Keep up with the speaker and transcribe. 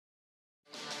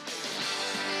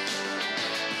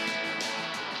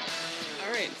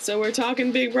So we're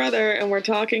talking Big Brother and we're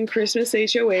talking Christmas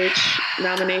HOH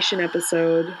nomination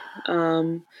episode.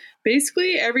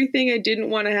 Basically, everything I didn't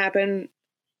want to happen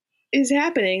is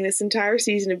happening this entire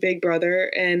season of Big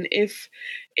Brother. And if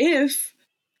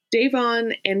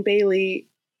Davon and Bailey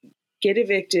get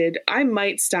evicted, I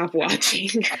might stop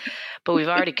watching. But we've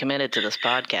already committed to this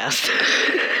podcast.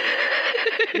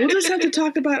 We'll just have to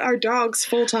talk about our dogs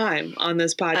full time on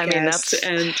this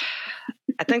podcast.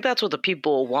 I think that's what the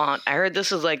people want. I heard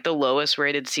this is like the lowest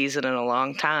rated season in a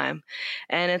long time.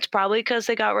 And it's probably because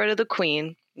they got rid of the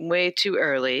queen way too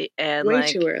early. And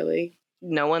too early.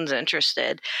 No one's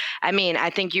interested. I mean,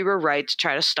 I think you were right to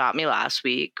try to stop me last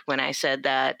week when I said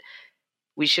that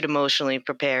we should emotionally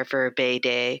prepare for a Bay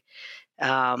Day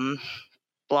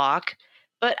block.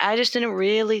 But I just didn't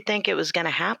really think it was going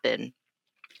to happen.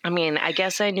 I mean, I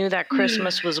guess I knew that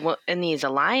Christmas was in these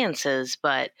alliances,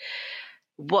 but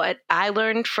what I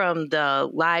learned from the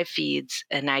live feeds,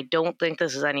 and I don't think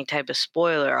this is any type of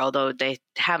spoiler, although they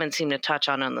haven't seemed to touch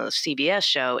on the CBS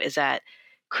show, is that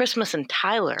Christmas and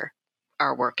Tyler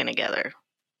are working together.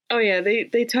 Oh, yeah.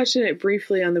 They touched on it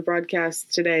briefly on the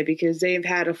broadcast today because they've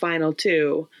had a final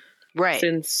two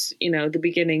since, the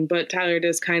beginning. But Tyler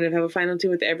does kind of have a final two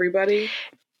with everybody.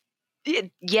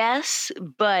 Yes,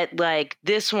 but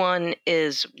this one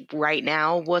is right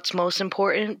now what's most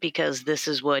important because this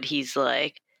is what he's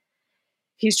like.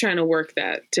 He's trying to work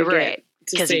that to get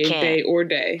to save Bay or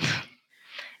Day.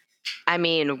 I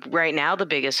mean, right now the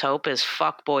biggest hope is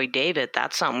fuckboy David.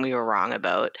 That's something we were wrong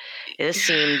about. It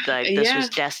seemed like this was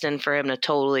destined for him to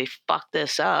totally fuck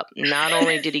this up. Not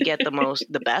only did he get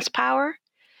the best power,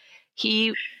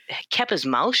 he kept his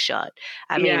mouth shut.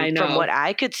 I mean, from what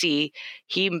I could see,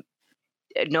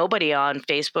 nobody on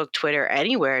Facebook, Twitter,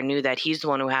 anywhere knew that he's the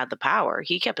one who had the power.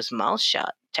 He kept his mouth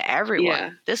shut to everyone. Yeah,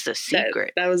 this is a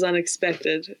secret. That was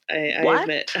unexpected. I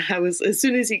admit. As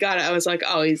soon as he got it, I was like,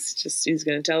 oh, he's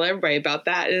going to tell everybody about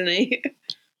that, isn't he?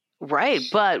 Right.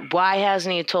 But why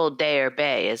hasn't he told Day or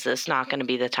Bay? Is this not going to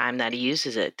be the time that he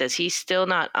uses it? Does he still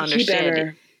not understand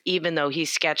it, even though he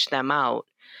sketched them out?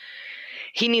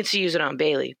 He needs to use it on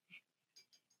Bailey.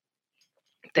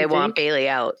 They want Bailey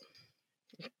out.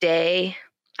 Day,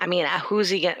 I mean,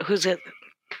 who's it?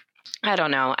 I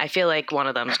don't know. I feel like one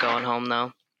of them's going home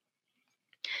though.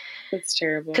 That's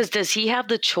terrible. Because does he have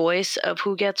the choice of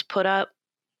who gets put up?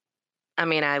 I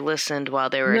mean, I listened while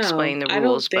they were explaining the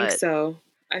rules, I don't think so.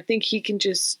 I think he can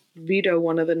just veto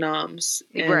one of the noms,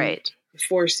 and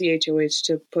force CHOH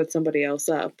to put somebody else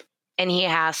up. And he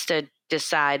has to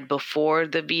decide before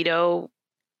the veto.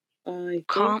 I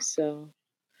think so.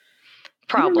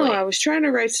 Probably. I don't know. I was trying to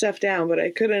write stuff down, but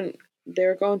I couldn't. They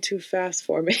were going too fast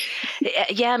for me.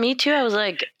 Yeah, me too. I was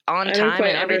like on time and everything. I don't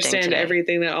quite understand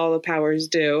everything that all the powers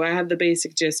do. I have the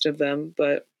basic gist of them,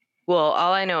 but. Well,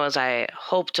 all I know is I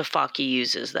hope to fuck he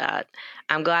uses that.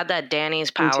 I'm glad that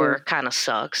Danny's power kind of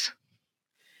sucks.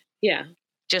 Yeah.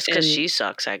 Just because she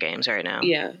sucks at games right now.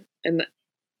 Yeah. And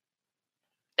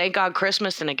thank God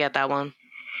Christmas didn't get that one.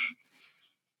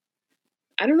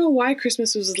 I don't know why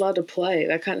Christmas was allowed to play.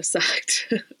 That kind of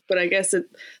sucked. But I guess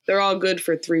they're all good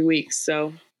for 3 weeks,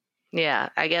 so. Yeah,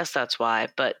 I guess that's why.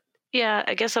 But yeah,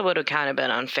 I guess that would have kind of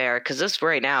been unfair because this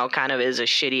right now kind of is a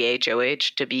shitty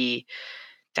HOH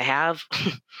to have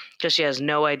because she has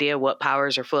no idea what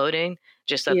powers are floating.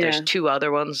 Just that there's 2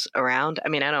 other ones around. I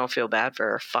mean, I don't feel bad for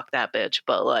her. Fuck that bitch.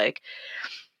 But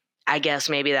I guess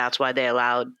maybe that's why they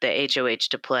allowed the HOH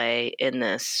to play in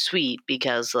this suite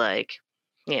because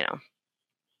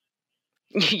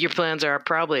your plans are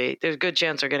probably, there's a good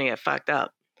chance they're going to get fucked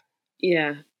up.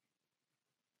 Yeah.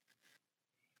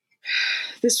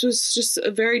 This was just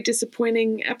a very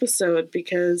disappointing episode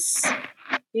because,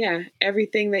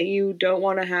 everything that you don't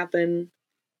want to happen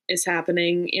is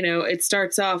happening. It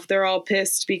starts off, they're all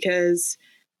pissed because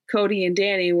Cody and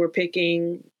Danny were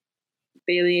picking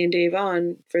Bailey and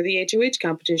Davon for the HOH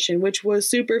competition, which was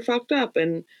super fucked up.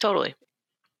 And totally.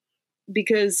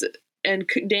 Because... And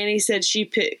Danny said she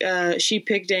picked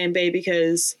Day and Bay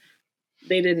because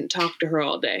they didn't talk to her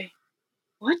all day.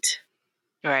 What?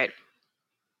 All right.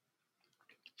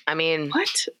 I mean...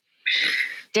 What?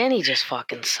 Danny just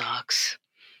fucking sucks.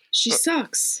 She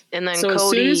sucks. And then Cody... as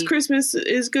soon as Christmas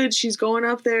is good, she's going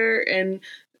up there and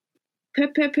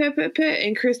pet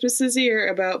in Christmas's ear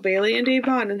about Bailey and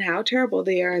Davon and how terrible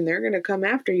they are and they're going to come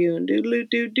after you and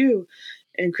do.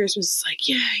 And Christmas is like,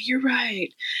 yeah, you're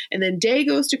right. And then Day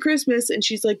goes to Christmas and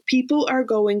she's like, people are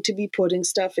going to be putting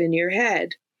stuff in your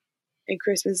head. And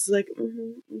Christmas is like,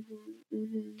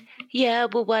 Yeah,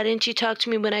 but why didn't you talk to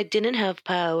me when I didn't have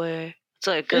power? It's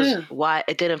like, because why?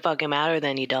 It didn't fucking matter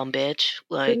then, you dumb bitch.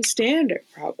 Like, couldn't stand her,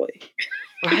 probably.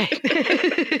 Right.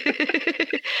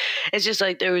 It's just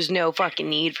like there was no fucking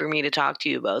need for me to talk to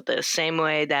you about this. Same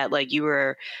way that like you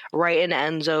were right in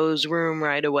Enzo's room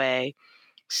right away,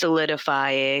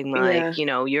 solidifying like, you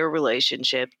know, your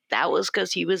relationship. That was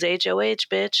because he was HOH,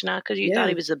 bitch, not because you thought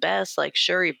he was the best. Like,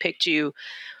 sure, he picked you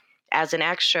as an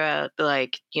extra,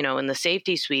 like, you know, in the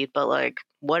safety suite, but like,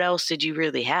 what else did you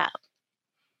really have?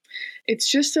 It's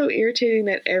just so irritating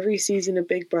that every season of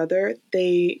Big Brother,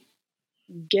 they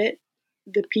get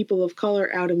the people of color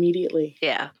out immediately.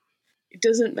 Yeah. It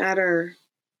doesn't matter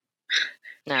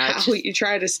how you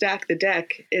try to stack the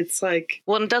deck. It's like...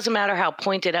 Well, it doesn't matter how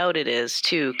pointed out it is,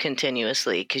 too,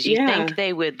 continuously. Because you think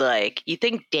they would, like... You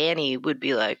think Danny would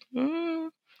be like,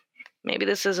 maybe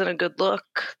this isn't a good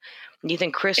look. You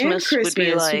think Christmas would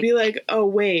be like... would be like, oh,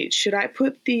 wait, should I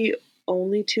put the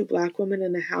only 2 black women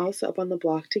in the house up on the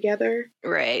block together?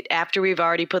 Right. After we've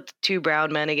already put the 2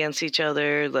 brown men against each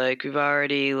other, like, we've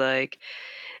already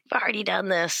done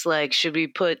this. Like, should we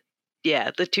put,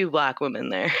 the 2 black women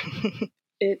there?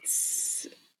 It's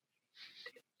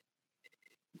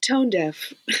tone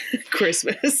deaf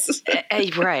Christmas.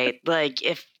 Right. Like,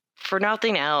 if for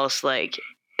nothing else, like,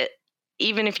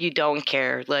 even if you don't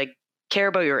care, like, care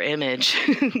about your image,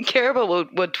 care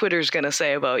about what Twitter's gonna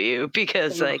say about you,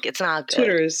 because like it's not good.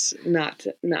 Twitter's not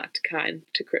kind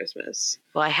to Christmas.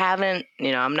 Well, I haven't,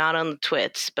 you know, I'm not on the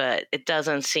twits, but it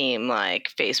doesn't seem like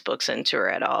Facebook's into her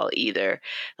at all either.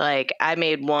 Like I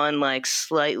made one like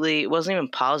slightly, it wasn't even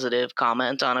positive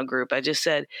comment on a group. I just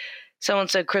said, someone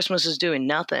said Christmas is doing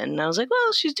nothing. And I was like,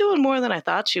 well, she's doing more than I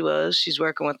thought she was. She's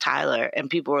working with Tyler. And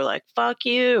people were like, fuck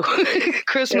you.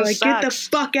 Christmas like, sucks. Get the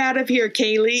fuck out of here,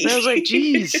 Kaylee. And I was like,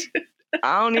 geez,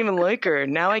 I don't even like her.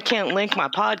 Now I can't link my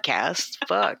podcast.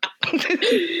 Fuck.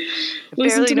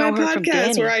 Listen to my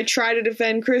podcast where I try to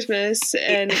defend Christmas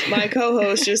and my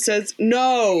co-host just says,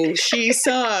 no, she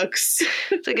sucks.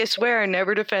 It's like, I swear I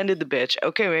never defended the bitch.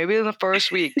 Okay, maybe in the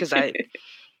first week because I...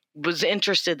 was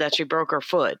interested that she broke her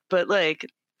foot, but like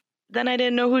then I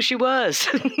didn't know who she was.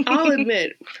 I'll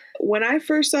admit, when I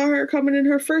first saw her coming in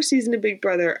her first season of Big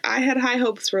Brother, I had high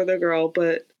hopes for the girl,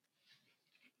 but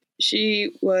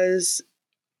she was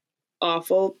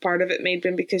awful. Part of it may have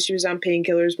been because she was on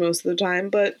painkillers most of the time,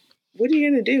 but what are you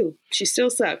going to do? She still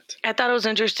sucked. I thought it was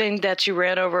interesting that she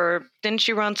ran over, didn't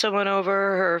she run someone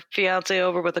over, her fiance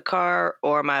over with a car,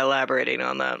 or am I elaborating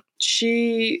on that?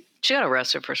 She got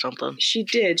arrested for something. She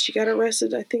did. She got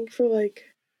arrested, I think, for like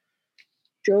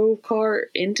drove car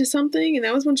into something, and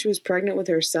that was when she was pregnant with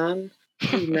her son.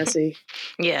 It was messy.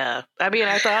 Yeah. I mean,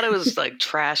 I thought it was like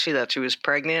trashy that she was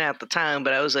pregnant at the time,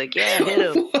 but I was like, yeah,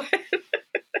 hit him.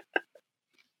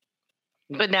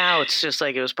 But now it's just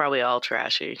like it was probably all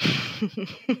trashy.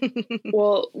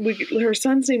 Well, her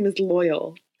son's name is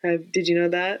Loyal. Did you know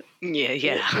that?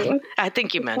 Yeah. What? I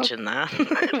think you mentioned that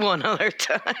one other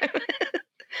time.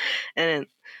 And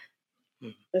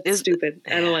that's stupid.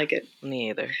 I don't like it. Me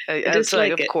either. It's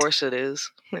like, of course it is.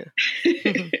 Yeah.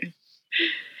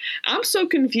 I'm so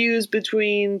confused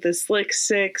between the Slick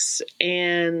Six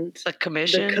and the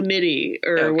commission, the committee,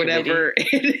 or whatever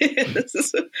it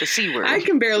is. The C word. I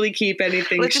can barely keep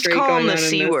anything Let's straight just call going them on the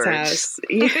C in this words. house.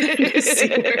 Yeah, the C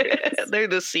words. They're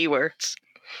the C words.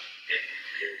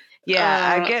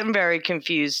 Yeah, I'm getting very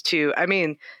confused too. I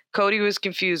mean, Cody was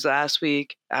confused last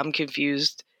week. I'm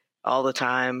confused all the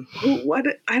time. What?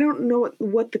 I don't know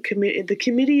what the committee. The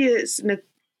committee is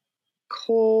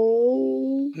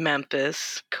Nicole,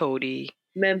 Memphis, Cody,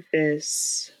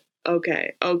 Memphis.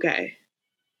 Okay. Nicole,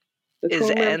 is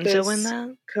Memphis, Enzo in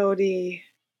that? Cody.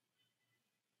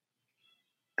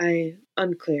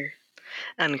 Unclear.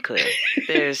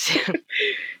 There's he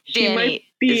Danny. Might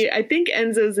be. I think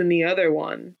Enzo's in the other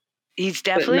one. He's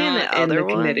definitely in the other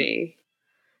one. Committee.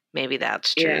 Maybe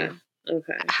that's true. Yeah.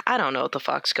 Okay. I don't know what the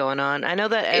fuck's going on. I know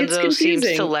that Enzo seems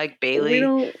to like Bailey.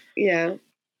 Yeah.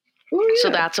 Well, yeah. So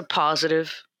that's a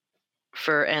positive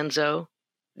for Enzo.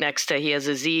 Next to he has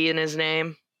a Z in his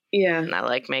name. Yeah. And I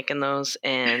like making those.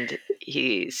 And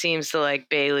he seems to like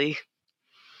Bailey.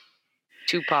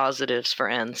 2 positives for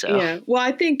Enzo. Yeah. Well,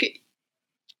 I think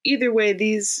either way,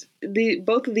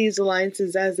 both of these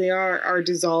alliances as they are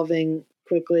dissolving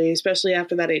quickly, especially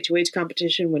after that HOH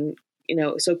competition when, you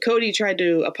know, so Cody tried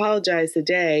to apologize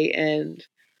today and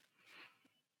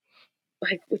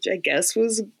like, which I guess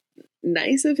was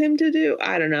nice of him to do.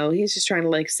 I don't know. He's just trying to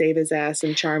like save his ass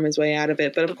and charm his way out of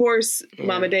it. But of course,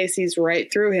 Mama Day sees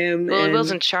right through him. Well, it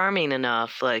wasn't charming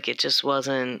enough. Like it just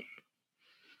wasn't.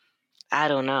 I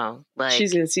don't know. Like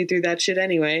she's gonna see through that shit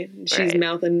anyway. She's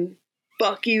mouthing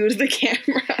 "fuck you" to the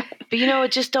camera. But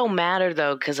it just don't matter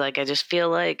though, because like I just feel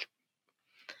like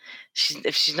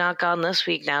if she's not gone this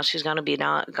week, now she's gonna be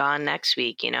not gone next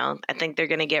week. I think they're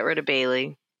gonna get rid of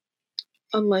Bayley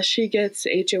unless she gets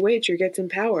HOH or gets in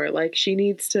power. Like she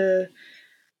needs to.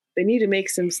 They need to make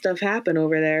some stuff happen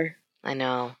over there. I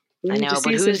know, but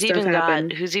who's even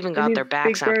got their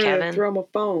backs on Kevin? Throw him a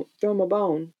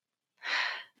bone.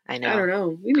 I know. I don't know.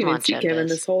 We didn't even see Kevin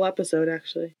this whole episode,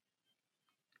 actually.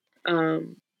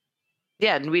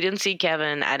 Yeah, we didn't see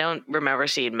Kevin. I don't remember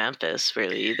seeing Memphis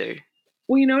really either.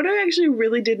 Well, what I actually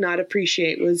really did not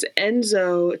appreciate was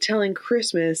Enzo telling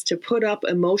Christmas to put up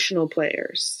emotional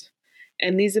players.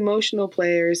 And these emotional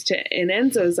players, in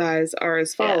Enzo's eyes, are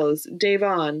as follows. Yeah.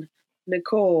 Da'Vonne,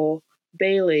 Nicole,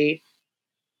 Bayley.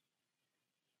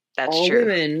 That's all true.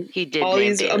 Women. He did all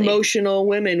these Bayley. Emotional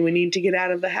women we need to get out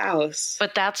of the house.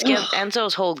 But that's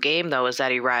Enzo's whole game, though, is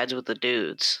that he rides with the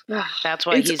dudes. That's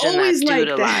why he's in that dude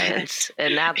alliance.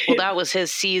 And that was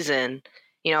his season.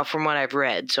 From what I've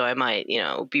read, so I might,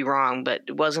 be wrong, but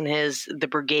it wasn't the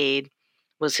brigade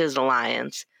was his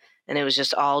alliance, and it was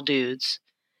just all dudes.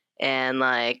 And,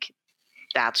 like,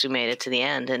 that's who made it to the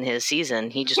end in his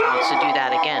season. He just wants to do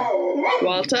that again.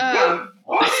 Walter!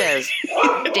 He says,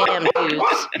 damn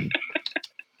dudes.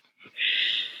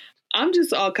 I'm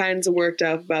just all kinds of worked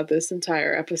up about this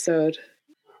entire episode.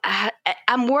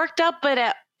 I'm worked up,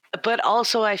 but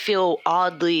also I feel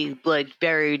oddly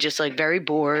very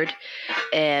bored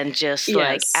and just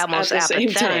almost at the apathetic. Same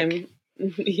time.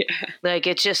 Yeah. Like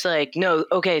it's just like, no,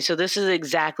 okay, so this is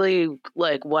exactly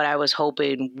like what I was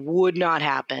hoping would not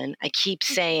happen. I keep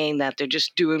saying that they're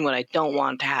just doing what I don't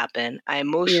want to happen. I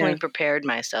emotionally prepared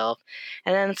myself.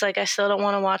 And then it's like I still don't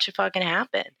want to watch it fucking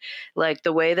happen. Like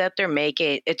the way that they're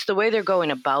making it's the way they're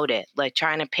going about it, like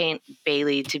trying to paint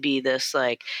Bayley to be this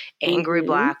like angry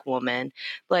black woman.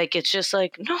 Like it's just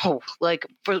like, no, like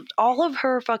for all of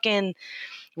her fucking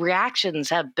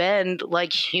reactions have been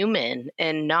like human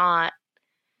and not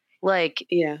like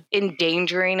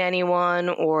endangering anyone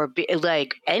or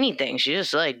like anything. She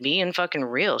just like being fucking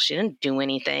real. She didn't do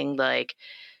anything like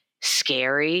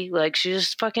scary. Like she's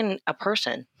just fucking a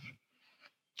person,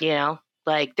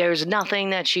 like there's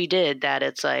nothing that she did that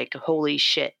it's like, holy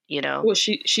shit, Well,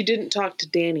 she didn't talk to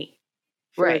Danny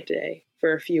for a day,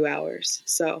 for a few hours.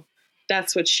 So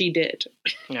that's what she did.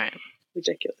 Right.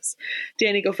 Ridiculous.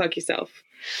 Danny, go fuck yourself.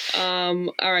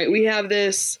 All right. We have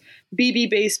this BB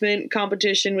basement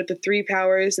competition with the 3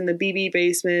 powers in the BB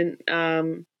basement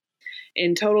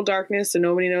in total darkness, so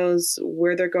nobody knows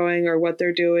where they're going or what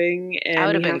they're doing. And I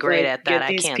would have been great at that. Get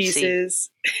these pieces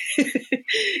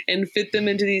and fit them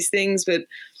into these things, but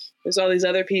there's all these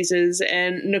other pieces.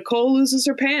 And Nicole loses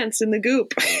her pants in the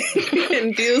goop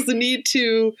and feels the need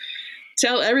to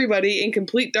tell everybody in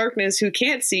complete darkness who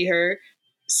can't see her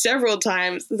several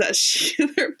times that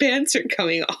her pants are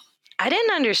coming off. I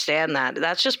didn't understand that.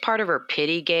 That's just part of her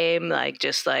pity game. Like,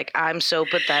 just like, I'm so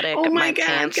pathetic. My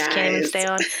pants can't even stay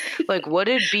on. Like, what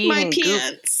did being in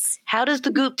goop? How does the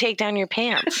goop take down your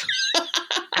pants?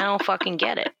 I don't fucking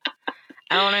get it.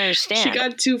 I don't understand. She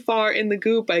got too far in the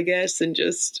goop, I guess, and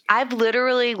just... I've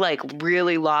literally, like,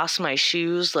 really lost my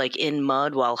shoes, like, in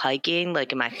mud while hiking.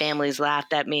 Like, and my family's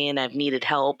laughed at me, and I've needed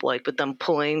help, like, with them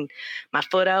pulling my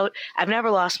foot out. I've never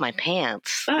lost my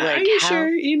pants. Are you sure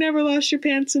you never lost your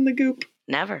pants in the goop?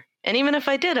 Never. And even if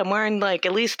I did, I'm wearing, like,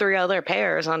 at least 3 other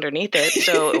pairs underneath it,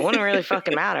 so it wouldn't really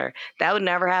fucking matter. That would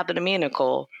never happen to me,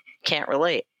 Nicole. Can't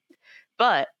relate.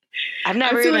 But... I've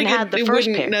never even had the first pair. It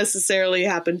wouldn't necessarily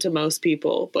happen to most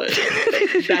people, but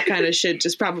that kind of shit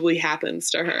just probably happens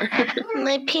to her.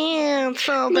 My pants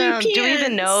fell down. Do we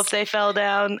even know if they fell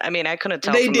down? I mean, I couldn't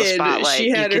tell from the spotlight.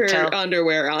 She had her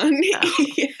underwear on. Oh.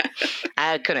 Yeah.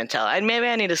 I couldn't tell. Maybe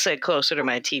I need to sit closer to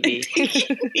my TV.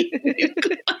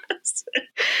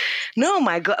 No,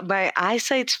 my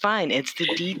eyesight's fine. It's the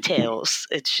details.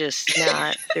 It's just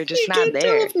not. They're just not there. You can't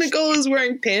tell if Nicole is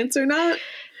wearing pants or not.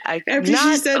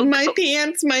 She said, my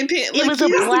pants. It was a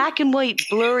black and white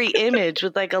blurry image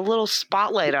with like a little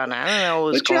spotlight on it. I don't know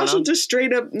what was going on. But you're also just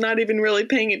straight up not even really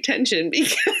paying attention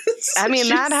because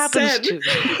that happens too.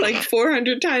 Like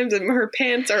 400 times and her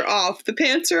pants are off. The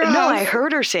pants are off. No, I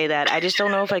heard her say that. I just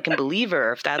don't know if I can believe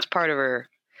her, if that's part of her.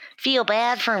 Feel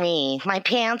bad for me. My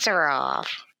pants are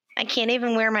off. I can't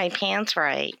even wear my pants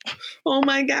right. Oh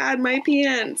my God, my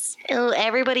pants. Oh,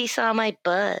 everybody saw my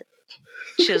butt.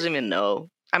 She doesn't even know.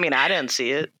 I mean, I didn't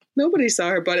see it. Nobody saw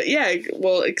her butt. Yeah,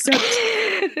 well, except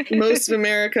most of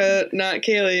America, not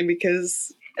Kaylee,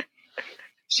 because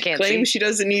she claims she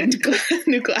doesn't need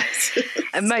new glasses.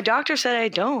 And my doctor said I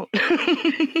don't.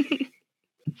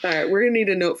 All right, we're going to need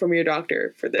a note from your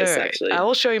doctor for this, actually. I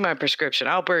will show you my prescription.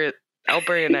 I'll bring it I'll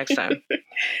bring it next time.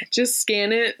 Just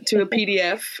scan it to a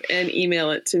PDF and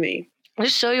email it to me. I'll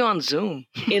just show you on Zoom.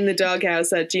 In the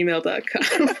doghouse at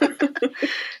gmail.com.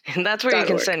 And that's where you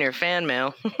can send your fan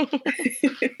mail.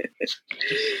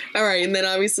 All right, and then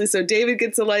obviously, so David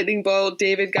gets a lightning bolt.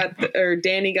 Danny got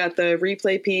the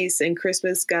replay piece, and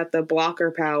Christmas got the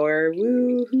blocker power.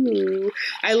 Woohoo!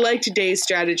 I liked Day's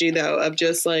strategy though of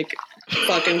just like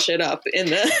fucking shit up in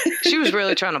the. She was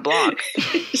really trying to block.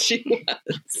 She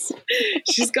was.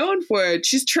 She's going for it.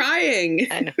 She's trying.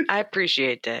 I know. I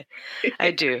appreciate that.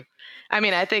 I do. I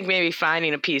mean, I think maybe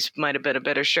finding a piece might have been a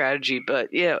better strategy, but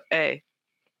hey.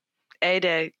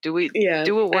 Day, do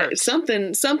what works.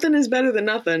 Something is better than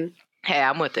nothing. Hey,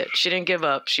 I'm with it. She didn't give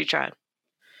up. She tried.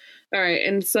 All right,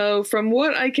 and so from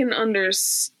what I can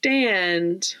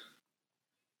understand,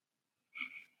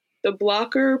 the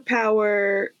blocker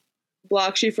power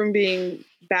blocks you from being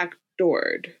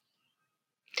backdoored.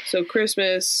 So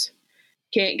Christmas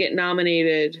can't get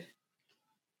nominated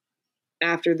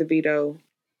after the veto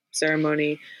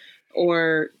ceremony,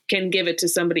 or can give it to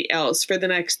somebody else for the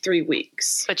next 3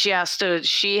 weeks. But she has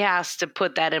to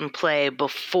put that in play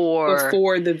before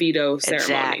the veto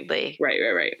ceremony. Exactly.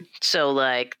 Right. So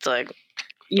it's like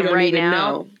you don't right even now,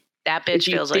 know that bitch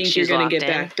feels like she's you're gonna get in.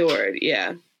 backdoored.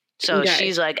 Yeah. So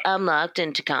she's like, I'm locked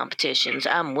into competitions.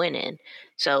 I'm winning.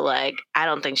 So I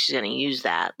don't think she's gonna use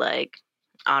that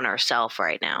on herself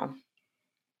right now.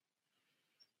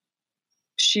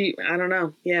 I don't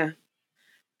know. Yeah.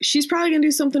 She's probably going to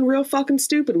do something real fucking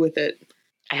stupid with it.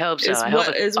 I hope so.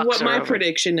 Is what my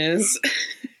prediction is.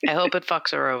 I hope it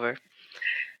fucks her over.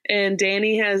 And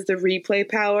Danny has the replay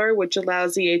power, which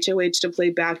allows the HOH to play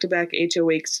back-to-back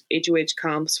HOH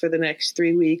comps for the next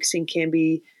 3 weeks and can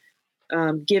be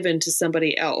given to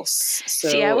somebody else. So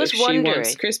see, I was wondering. She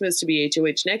wants Christmas to be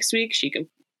HOH next week, she can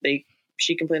play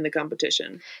in the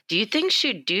competition. Do you think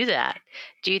she'd do that?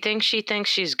 Do you think she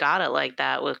thinks she's got it like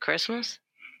that with Christmas?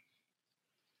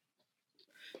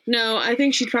 No, I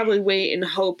think she'd probably wait and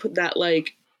hope that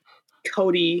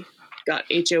Cody got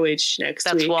HOH next week.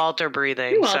 That's Walter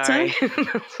breathing. Hey, Walter. Sorry.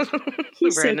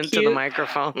 He's ran so into cute. The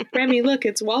microphone. Remy, look,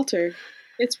 it's Walter.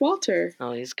 It's Walter.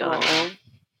 Oh, he's gone.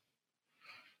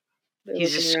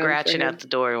 He's just scratching at the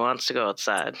door. He wants to go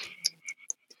outside.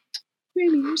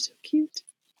 Remy, you're so cute.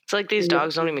 It's like these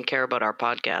dogs don't even care about our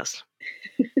podcast.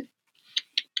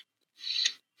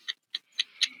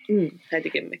 Had to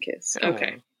give him a kiss.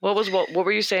 Okay. What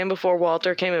were you saying before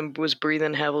Walter came and was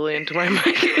breathing heavily into my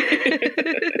mic?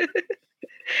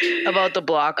 About the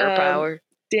blocker power?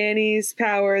 Danny's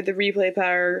power, the replay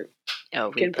power,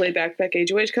 can play back-to-back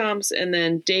HOH comps, and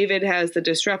then David has the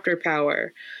disruptor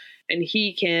power, and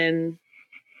he can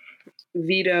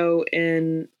veto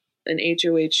an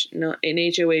HOH's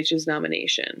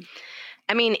nomination.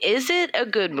 I mean, is it a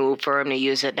good move for him to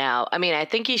use it now? I mean, I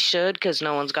think he should because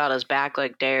no one's got his back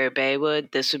like Day or Bay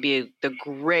would. This would be the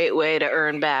great way to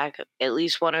earn back at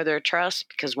least one of their trust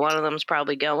because one of them's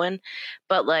probably going.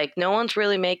 But, no one's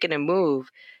really making a move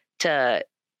to,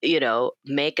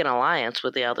 make an alliance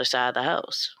with the other side of the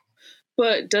house.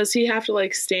 But does he have to,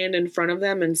 stand in front of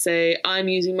them and say, I'm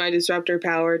using my disruptor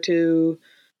power to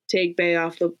take Bay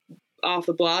off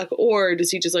the block? Or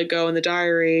does he just, go in the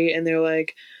diary and they're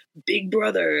like, Big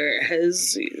Brother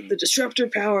has the disruptor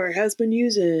power has been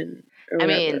using. I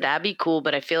mean, that'd be cool,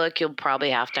 but I feel like he'll probably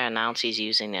have to announce he's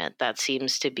using it. That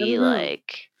seems to be but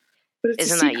it's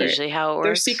isn't that usually how it works?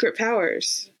 They're secret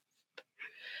powers.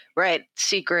 Right.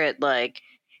 Secret,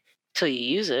 till you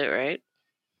use it, right?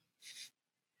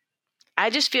 I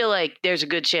just feel like there's a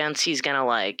good chance he's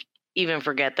gonna even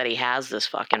forget that he has this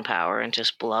fucking power and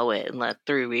just blow it and let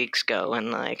 3 weeks go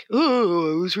and I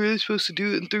was really supposed to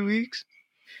do it in 3 weeks.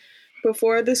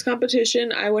 Before this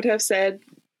competition, I would have said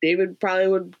David probably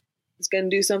was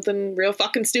going to do something real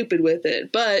fucking stupid with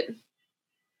it. But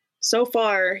so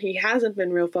far, he hasn't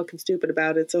been real fucking stupid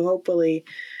about it. So hopefully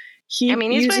he's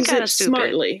uses it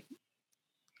smartly.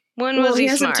 When was he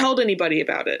hasn't told anybody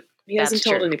about it. He hasn't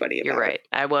told anybody about it. You're right.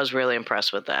 I was really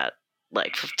impressed with that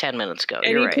 10 minutes ago.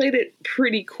 And he played it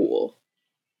pretty cool.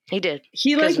 He did.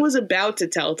 He was about to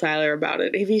tell Tyler about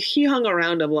it. If he hung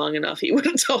around him long enough, he would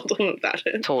have told him about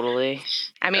it. Totally.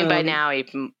 I mean, by now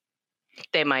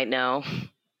they might know.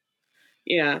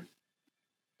 Yeah.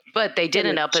 But they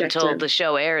didn't up until the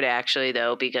show aired, actually,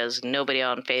 though, because nobody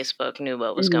on Facebook knew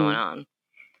what was going on.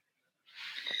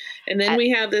 And then we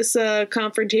have this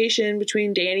confrontation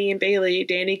between Danny and Bailey.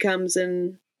 Danny comes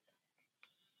and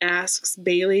asks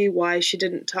Bailey why she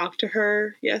didn't talk to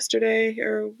her yesterday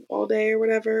or all day or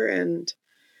whatever, and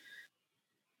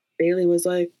Bailey was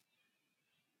like,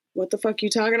 what the fuck you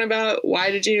talking about?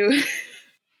 Why did you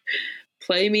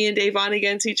play me and Davon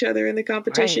against each other in the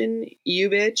competition. Right. You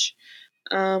bitch.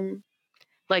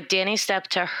 Like Danny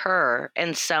stepped to her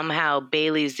and somehow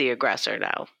Bailey's the aggressor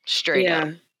now. Straight up.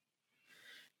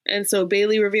 And so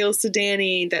Bailey reveals to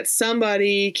Danny that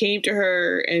somebody came to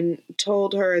her and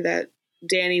told her that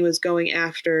Danny was going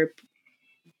after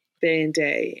Bay and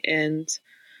Day. And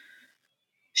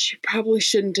she probably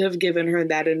shouldn't have given her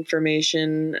that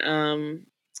information.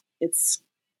 It's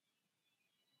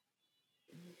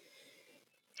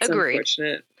agreed.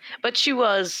 Unfortunate. But she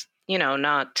was,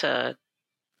 not to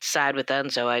side with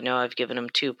Enzo. I know I've given him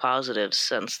 2 positives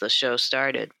since the show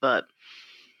started, but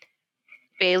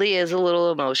Bailey is a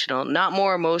little emotional. Not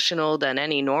more emotional than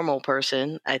any normal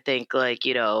person. I think, I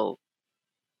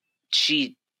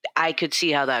could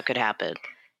see how that could happen.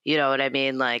 You know what I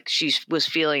mean? Like, she was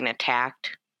feeling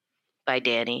attacked by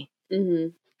Danny.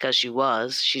 Because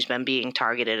she's been being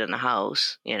targeted in the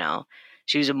house,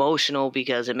 She was emotional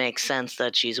because it makes sense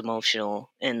that she's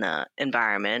emotional in the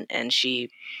environment, and she,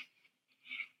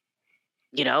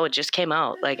 it just came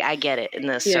out. Like, I get it in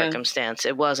this circumstance.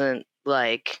 It wasn't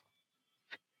like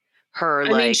her,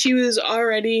 I mean, she was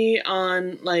already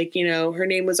on, her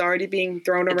name was already being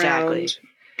thrown around.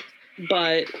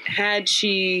 But had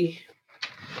she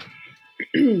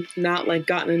not,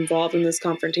 gotten involved in this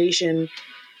confrontation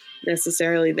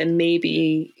necessarily, then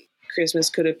maybe Christmas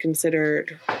could have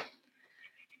considered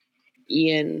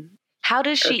Ian. How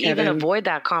does she even avoid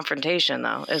that confrontation,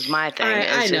 though, is my thing.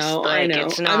 I know.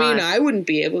 It's not, I mean, I wouldn't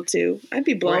be able to. I'd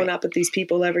be blowing up at these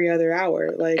people every other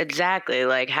hour. Exactly.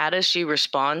 How does she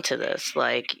respond to this?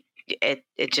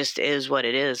 It just is what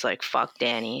it is. Fuck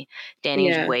Danny.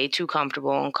 Danny's way too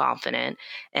comfortable and confident.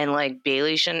 And,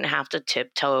 Bailey shouldn't have to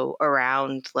tiptoe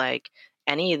around,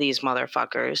 any of these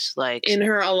motherfuckers. In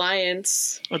her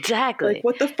alliance. Exactly.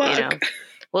 What the fuck?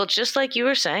 Well, just like you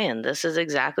were saying, this is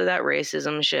exactly that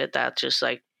racism shit that just,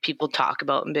 people talk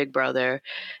about in Big Brother.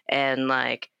 And,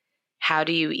 how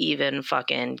do you even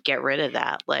fucking get rid of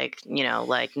that?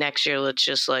 Next year, let's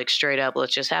just, straight up,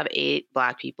 let's just have 8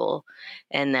 Black people.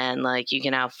 And then, you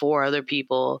can have 4 other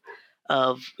people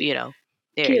of,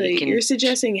 Kaylee, you're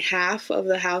suggesting half of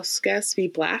the house guests be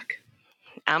Black?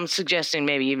 I'm suggesting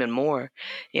maybe even more,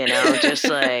 just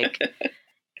I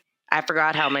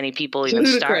forgot how many people even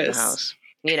start in the house.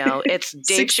 It's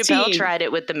Dave 16. Chappelle tried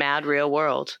it with the Mad Real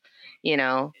World,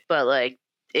 but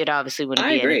it obviously wouldn't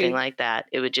be anything like that.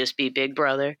 It would just be Big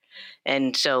Brother.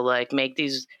 And so make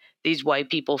these white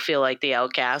people feel like the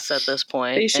outcasts at this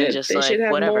point. They should. And they should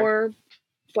have more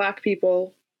Black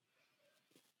people.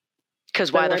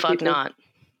 Because why the fuck not?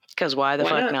 Because why the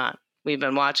fuck not? We've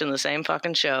been watching the same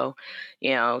fucking show.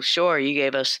 Sure, you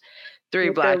gave us 3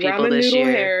 with Black people this year.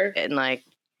 Hair. And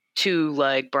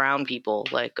 2 brown people.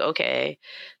 Okay,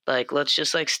 let's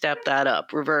just step that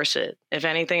up, reverse it. If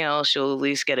anything else, you'll at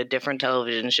least get a different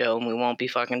television show, and we won't be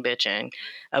fucking bitching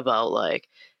about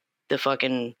the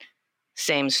fucking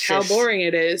same how boring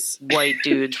it is. White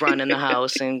dudes running the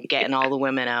house and getting all the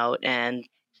women out and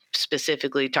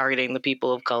specifically targeting the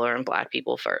people of color and Black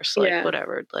people first.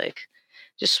 Whatever.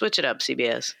 Just switch it up,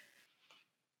 CBS.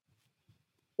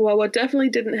 Well, what definitely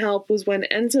didn't help was when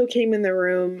Enzo came in the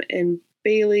room and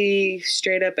Bailey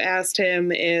straight up asked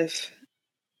him if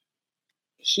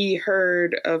he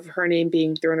heard of her name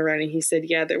being thrown around, and he said,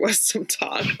 yeah, there was some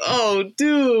talk. Oh,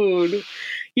 dude.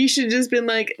 You should have just been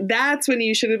that's when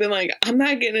you should have been I'm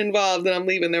not getting involved and I'm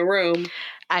leaving the room.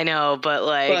 I know,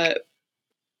 but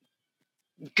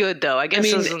good though. I guess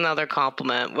this is another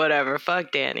compliment. Whatever.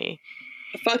 Fuck Danny.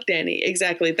 Fuck Danny.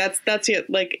 Exactly. That's it.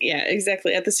 Yeah,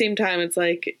 exactly. At the same time, it's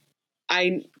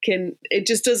it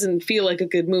just doesn't feel like a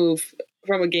good move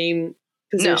from a game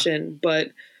position, but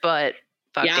fuck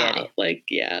Danny.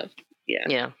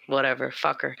 Yeah, whatever.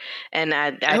 Fuck her. And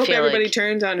I hope feel everybody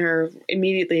turns on her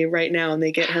immediately right now and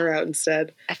they get her out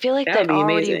instead. I feel like they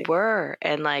already were.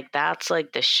 And that's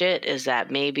the shit is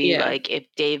that maybe if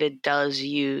David does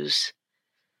use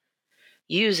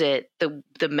it,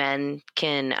 the men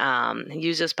can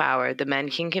use his power. The men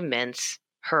can convince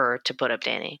her to put up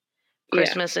Danny.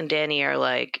 Christmas and Danny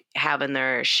are having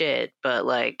their shit, but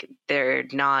they're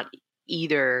not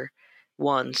either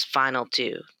one's final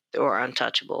 2 or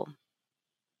untouchable.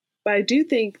 But I do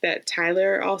think that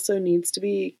Tyler also needs to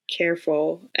be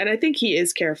careful, and I think he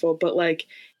is careful, but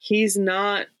he's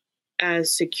not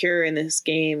as secure in this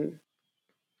game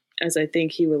as I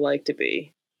think he would like to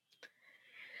be.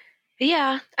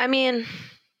 Yeah, I mean,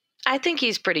 I think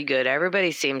he's pretty good. Everybody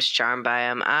seems charmed by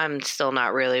him. I'm still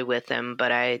not really with him,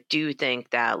 but I do think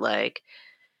that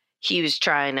he was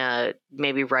trying to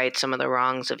maybe right some of the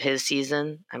wrongs of his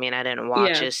season. I mean, I didn't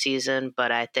watch his season,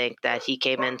 but I think that he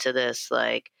came into this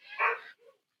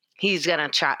he's gonna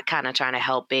trying to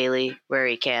help Bailey where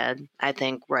he can. I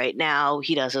think right now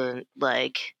he doesn't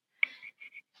like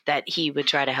that he would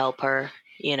try to help her,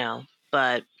 you know,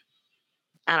 but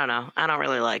I don't know. I don't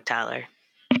really like Tyler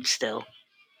still.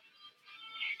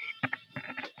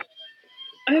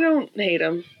 I don't hate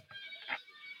him.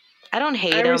 I don't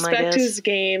hate him, I respect his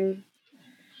game.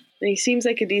 He seems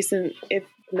like a decent, if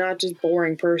not just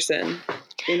boring person,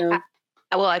 you know?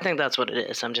 Well, I think that's what it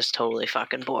is. I'm just totally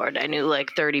fucking bored. I knew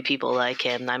like 30 people like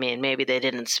him. I mean, maybe they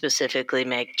didn't specifically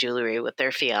make jewelry with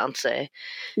their fiance.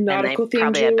 Nautical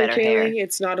themed jewelry, Kaylee.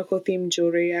 It's nautical themed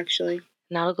jewelry, actually.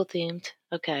 Nautical themed?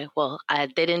 Okay. Well,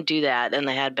 they didn't do that and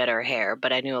they had better hair,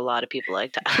 but I knew a lot of people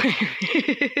like Tyler.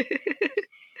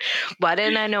 Why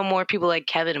didn't I know more people like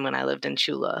Kevin when I lived in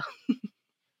Chula?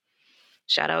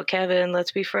 Shout out Kevin.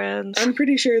 Let's be friends. I'm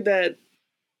pretty sure that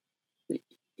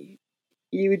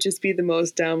you would just be the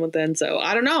most down with Enzo.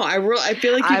 I don't know. I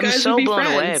feel like you guys would be friends. I'm so blown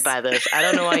away by this. I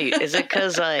don't know why you... Is it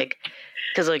because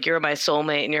you're my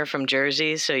soulmate and you're from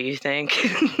Jersey, so you think...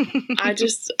 I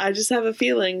just have a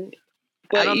feeling.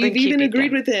 But you've even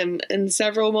agreed with him in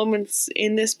several moments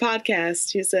in this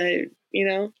podcast. You said, you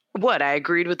know... What? I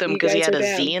agreed with him because he had a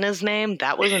down. Z in his name?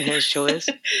 That wasn't his choice.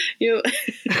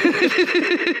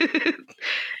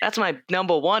 That's my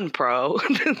number one pro.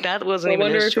 That wasn't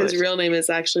even his choice. I wonder if his real name is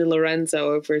actually Lorenzo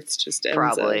or if it's just Enzo.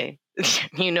 Probably.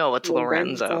 You know it's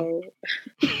Lorenzo.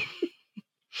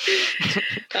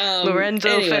 Lorenzo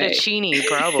anyway. Fettuccine,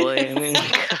 probably. I mean,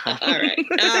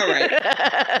 All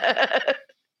right.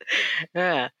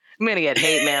 Yeah. I'm going to get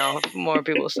hate mail if more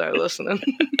people start listening.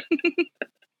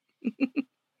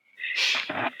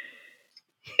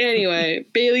 Anyway,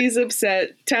 Bailey's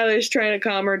upset. Tyler's trying to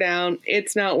calm her down.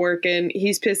 It's not working.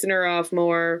 He's pissing her off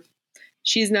more.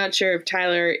 She's not sure if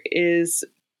Tyler is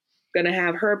going to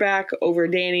have her back over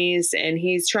Danny's, and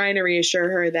he's trying to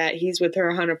reassure her that he's with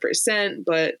her 100%,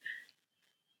 but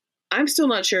I'm still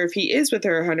not sure if he is with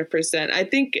her 100%. I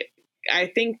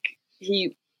think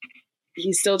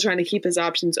he's still trying to keep his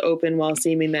options open while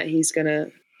seeming that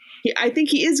I think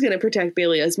he is going to protect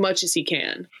Bailey as much as he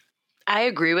can. I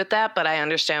agree with that, but I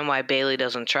understand why Bailey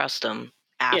doesn't trust him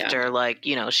after,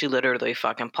 she literally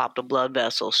fucking popped a blood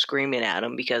vessel screaming at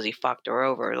him because he fucked her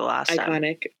over the last time.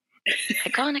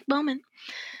 Iconic moment.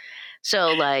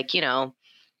 So,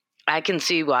 I can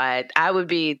see why I would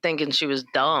be thinking she was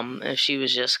dumb if she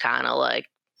was just kind of,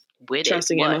 with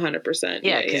trusting him 100%.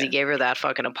 Yeah, because he gave her that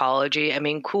fucking apology. I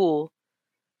mean, cool.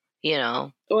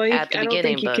 Well, I don't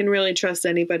think you can really trust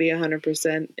anybody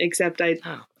 100%, except I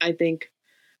think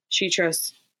she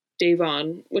trusts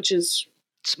Davon, which is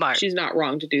smart. She's not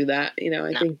wrong to do that.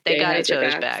 I think they got each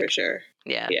other's back for sure.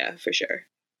 Yeah, for sure.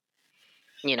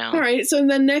 All right. So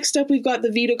then next up, we've got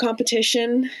the veto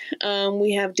competition.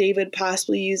 We have David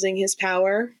possibly using his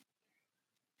power.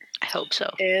 I hope so.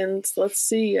 And let's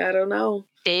see. I don't know.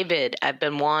 David, I've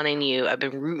been wanting you. I've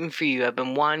been rooting for you. I've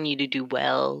been wanting you to do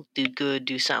well, do good,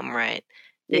 do something right.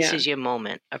 This is your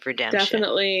moment of redemption.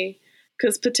 Definitely.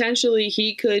 Because potentially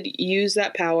he could use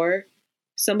that power.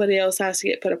 Somebody else has to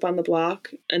get put up on the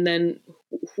block. And then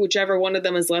whichever one of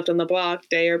them is left on the block,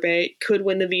 Day or Bay, could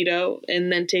win the veto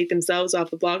and then take themselves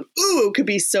off the block. Ooh, it could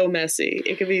be so messy.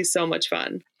 It could be so much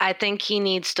fun. I think he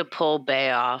needs to pull Bay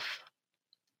off.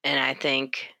 And I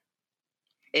think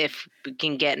if we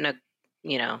can get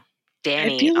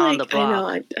Danny on the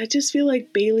block. I just feel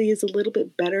like Bailey is a little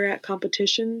bit better at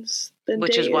competitions than Day is.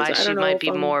 Which is why she might be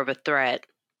more of a threat.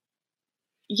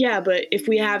 Yeah, but if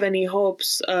we have any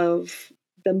hopes of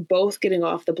them both getting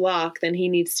off the block, then he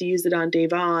needs to use it on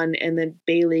Davon, and then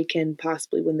Bailey can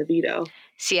possibly win the veto.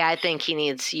 See, I think he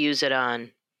needs to use it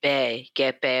on Bay,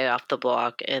 get Bay off the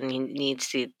block, and they need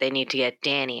to get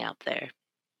Danny up there.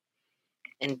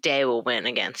 And Day will win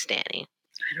against Danny.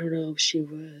 I don't know if she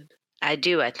would. I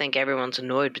do. I think everyone's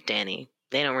annoyed with Danny.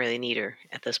 They don't really need her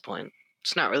at this point.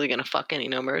 It's not really going to fuck any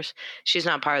numbers. She's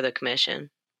not part of the commission.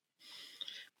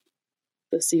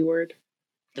 The C word.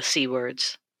 The C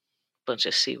words. Bunch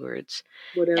of C words.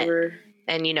 Whatever.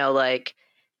 And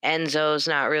Enzo's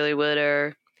not really with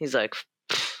her. He's like,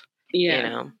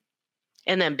 yeah.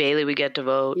 And then Bailey we get to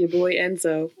vote. Your boy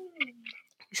Enzo.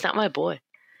 He's not my boy.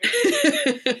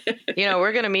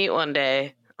 We're going to meet one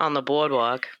day on the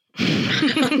boardwalk.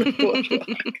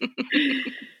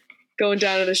 Going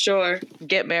down to the shore.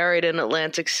 Get married in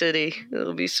Atlantic City.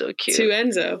 It'll be so cute. To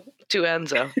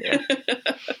Enzo. Yeah.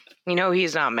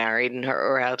 He's not married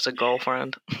or has a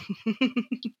girlfriend.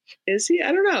 Is he?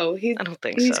 I don't know. I don't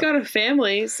think so. He's got a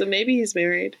family, so maybe he's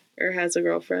married or has a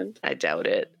girlfriend. I doubt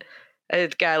it. A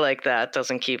guy like that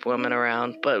doesn't keep women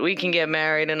around. But we can get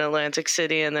married in Atlantic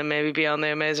City and then maybe be on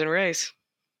The Amazing Race.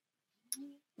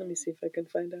 Let me see if I can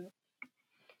find out.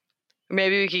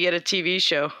 Maybe we could get a TV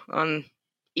show on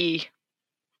E.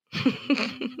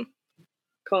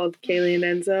 Called Kaylee and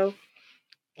Enzo.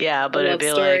 Yeah, but it'd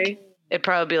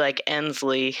probably be like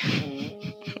Ensley.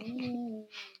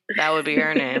 That would be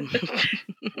her name.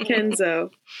 Kenzo.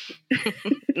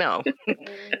 No.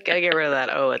 Gotta get rid of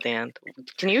that O at the end.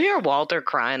 Can you hear Walter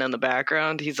crying in the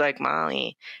background? He's like,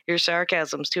 Molly, your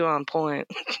sarcasm's too on point.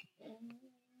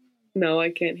 No,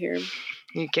 I can't hear him.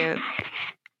 You can't?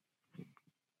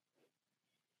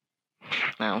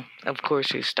 No, of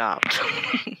course you stopped.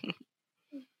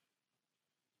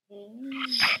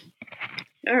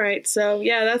 All right, so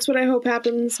yeah, that's what I hope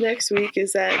happens next week,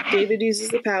 is that David uses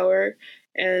the power,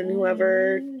 and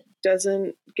whoever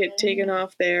doesn't get taken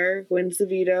off there wins the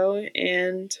veto,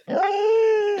 and...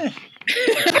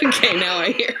 Okay, now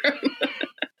I hear him.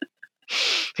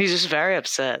 He's just very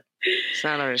upset. He's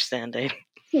not understanding.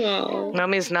 Oh.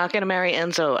 Mommy's not going to marry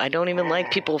Enzo. I don't even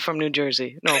like people from New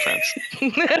Jersey. No offense.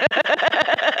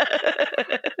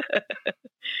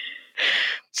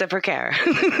 Except for Kara.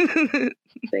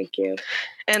 Thank you.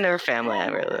 And her family. I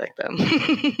really like them.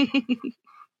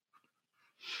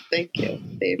 Thank you.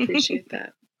 They appreciate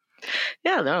that.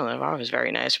 Yeah, no, they're always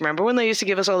very nice. Remember when they used to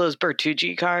give us all those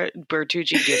Bertucci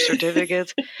gift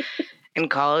certificates in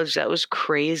college? That was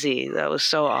crazy. That was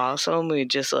so awesome. We'd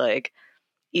just like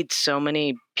eat so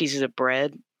many pieces of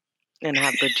bread and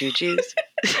have Bertucci's.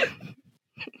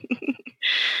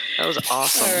 That was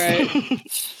awesome. All right.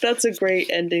 That's a great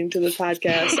ending to the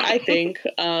podcast, I think.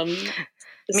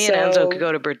 Me and Enzo could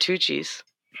go to Bertucci's.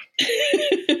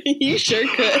 You sure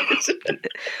could.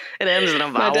 It ends in a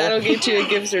vowel. My dad will get you a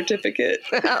gift certificate.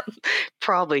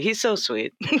 Probably. He's so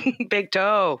sweet. Big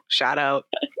Toe. Shout out.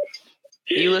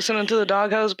 You listening to the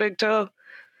Doghouse, Big Toe?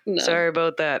 No. Sorry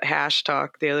about that hash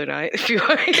talk the other night. If you All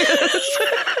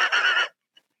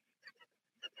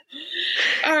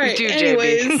right.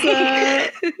 Anyways,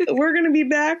 we're going to be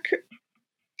back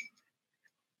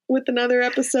with another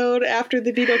episode after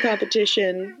the veto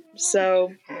competition.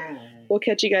 So we'll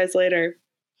catch you guys later.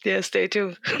 Yeah, stay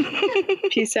tuned.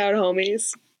 Peace out,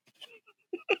 homies.